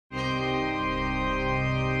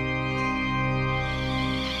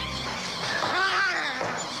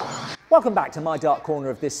Welcome back to my dark corner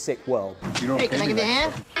of this sick world. Hey, can I give you a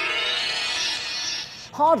hand?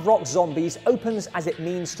 Hard Rock Zombies opens as it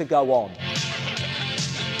means to go on.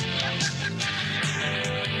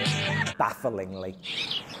 Bafflingly.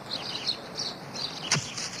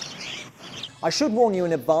 I should warn you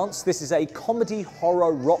in advance, this is a comedy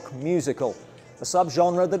horror rock musical, a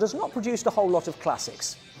subgenre that has not produced a whole lot of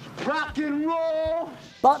classics. Rock and roll!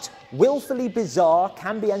 But willfully bizarre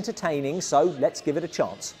can be entertaining, so let's give it a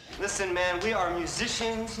chance. Listen, man, we are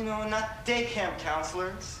musicians, you know, not day camp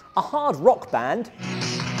counselors. A hard rock band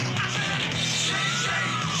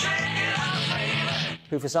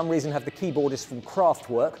who for some reason have the keyboardist from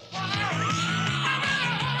Kraftwerk,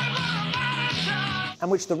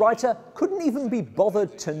 and which the writer couldn't even be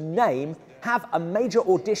bothered to name, have a major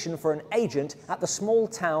audition for an agent at the small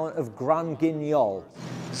town of Grand Guignol.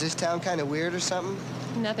 Is this town kind of weird or something?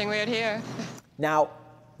 Nothing weird here. Now,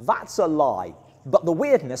 that's a lie, but the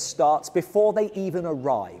weirdness starts before they even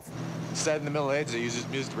arrive. Said in the Middle Ages, they used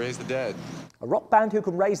music to raise the dead. A rock band who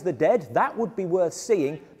can raise the dead, that would be worth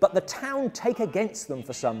seeing, but the town take against them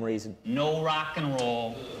for some reason. No rock and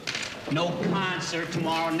roll. No concert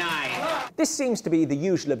tomorrow night. This seems to be the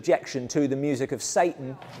usual objection to the music of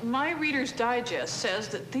Satan. My Reader's Digest says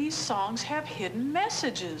that these songs have hidden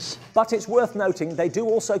messages. But it's worth noting they do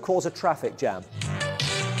also cause a traffic jam.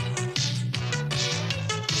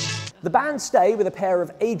 The band stay with a pair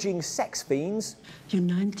of aging sex fiends. You're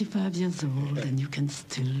 95 years old and you can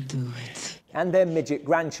still do it. And their midget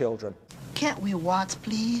grandchildren. Can't we waltz,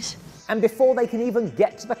 please? And before they can even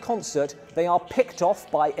get to the concert, they are picked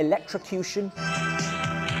off by electrocution,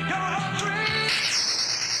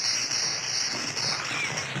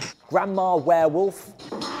 Grandma Werewolf,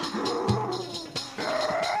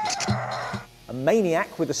 a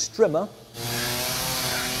maniac with a strimmer,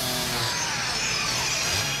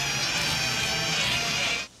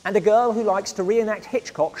 and a girl who likes to reenact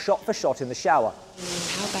Hitchcock shot for shot in the shower.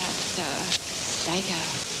 How about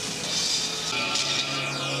Psycho?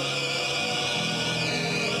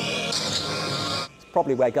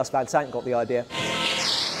 Probably where Gus Van Sant got the idea.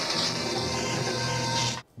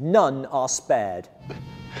 None are spared.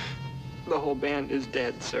 The whole band is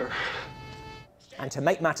dead, sir. And to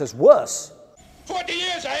make matters worse... 40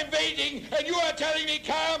 years I'm waiting, and you are telling me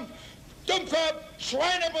calm? Dummkopf,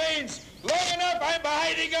 Schweinebrains! Long enough I'm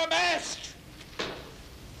hiding a mask!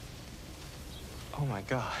 Oh my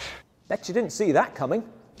God. Bet you didn't see that coming.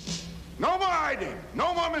 No more hiding!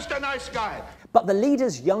 No more Mr. Nice Guy! But the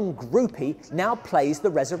leader's young groupie now plays the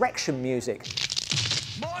resurrection music.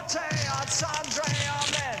 Morte ad Sandre,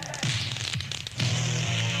 amen!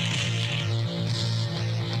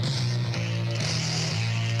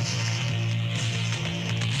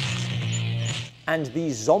 And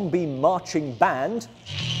the zombie marching band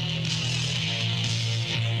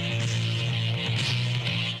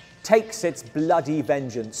takes its bloody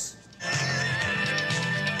vengeance.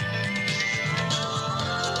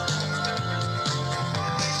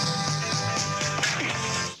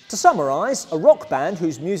 To summarise, a rock band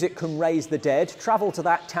whose music can raise the dead travel to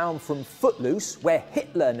that town from Footloose, where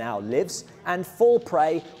Hitler now lives, and fall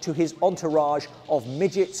prey to his entourage of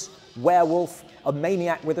midgets, werewolf, a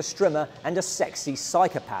maniac with a strimmer, and a sexy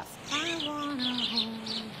psychopath.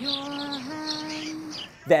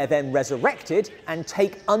 They're then resurrected and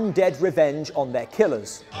take undead revenge on their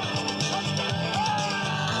killers.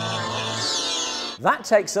 That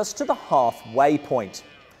takes us to the halfway point,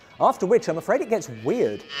 after which I'm afraid it gets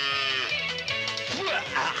weird.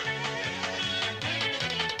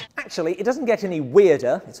 Actually, it doesn't get any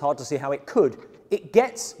weirder, it's hard to see how it could. It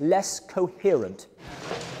gets less coherent.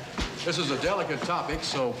 This is a delicate topic,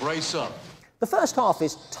 so brace up. The first half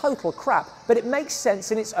is total crap, but it makes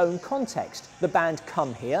sense in its own context. The band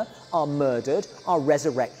come here, are murdered, are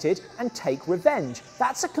resurrected, and take revenge.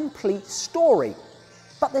 That's a complete story.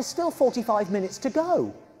 But there's still 45 minutes to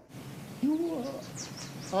go. You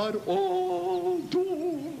are all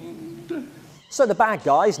doomed. So the bad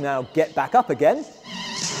guys now get back up again.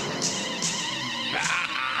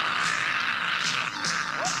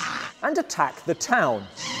 And attack the town.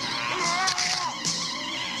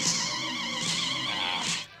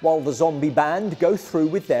 While the zombie band go through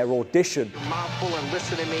with their audition. Mouthful and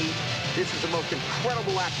listen to me. This is the most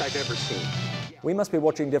incredible act I've ever seen. We must be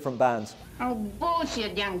watching different bands. Oh,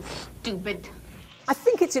 bullshit, young stupid. I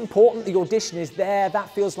think it's important the audition is there. That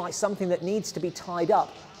feels like something that needs to be tied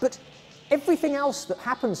up. But everything else that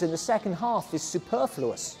happens in the second half is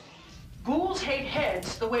superfluous. Ghouls hate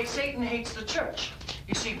heads the way Satan hates the church.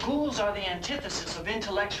 You see, ghouls are the antithesis of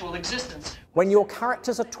intellectual existence. When your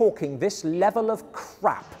characters are talking this level of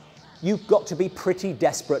crap, You've got to be pretty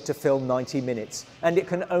desperate to film 90 minutes, and it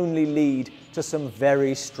can only lead to some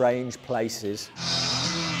very strange places.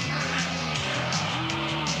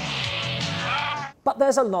 But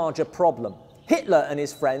there's a larger problem. Hitler and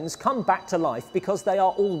his friends come back to life because they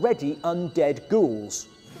are already undead ghouls.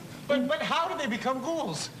 But how do they become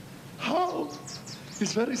ghouls? How?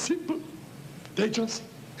 It's very simple. They just...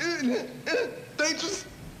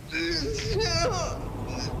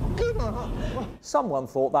 Someone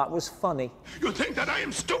thought that was funny. You think that I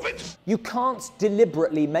am stupid? You can't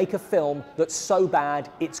deliberately make a film that's so bad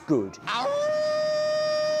it's good.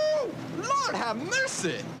 Ow! Lord have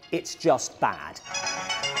mercy! It's just bad.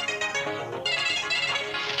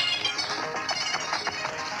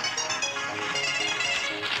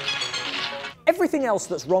 Everything else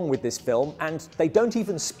that's wrong with this film, and they don't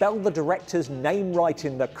even spell the director's name right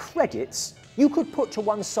in the credits, you could put to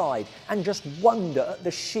one side and just wonder at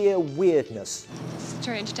the sheer weirdness.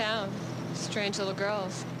 Strange town. Strange little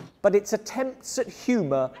girls. But its attempts at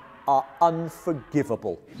humour are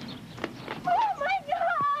unforgivable. Oh my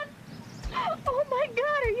God! Oh my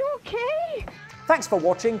God, are you okay? Thanks for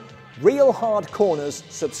watching. Real Hard Corners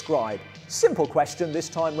subscribe. Simple question this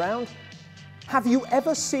time round. Have you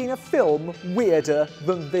ever seen a film weirder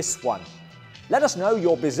than this one? Let us know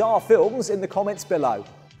your bizarre films in the comments below.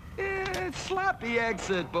 It's sloppy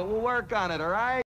exit, but we'll work on it, all right?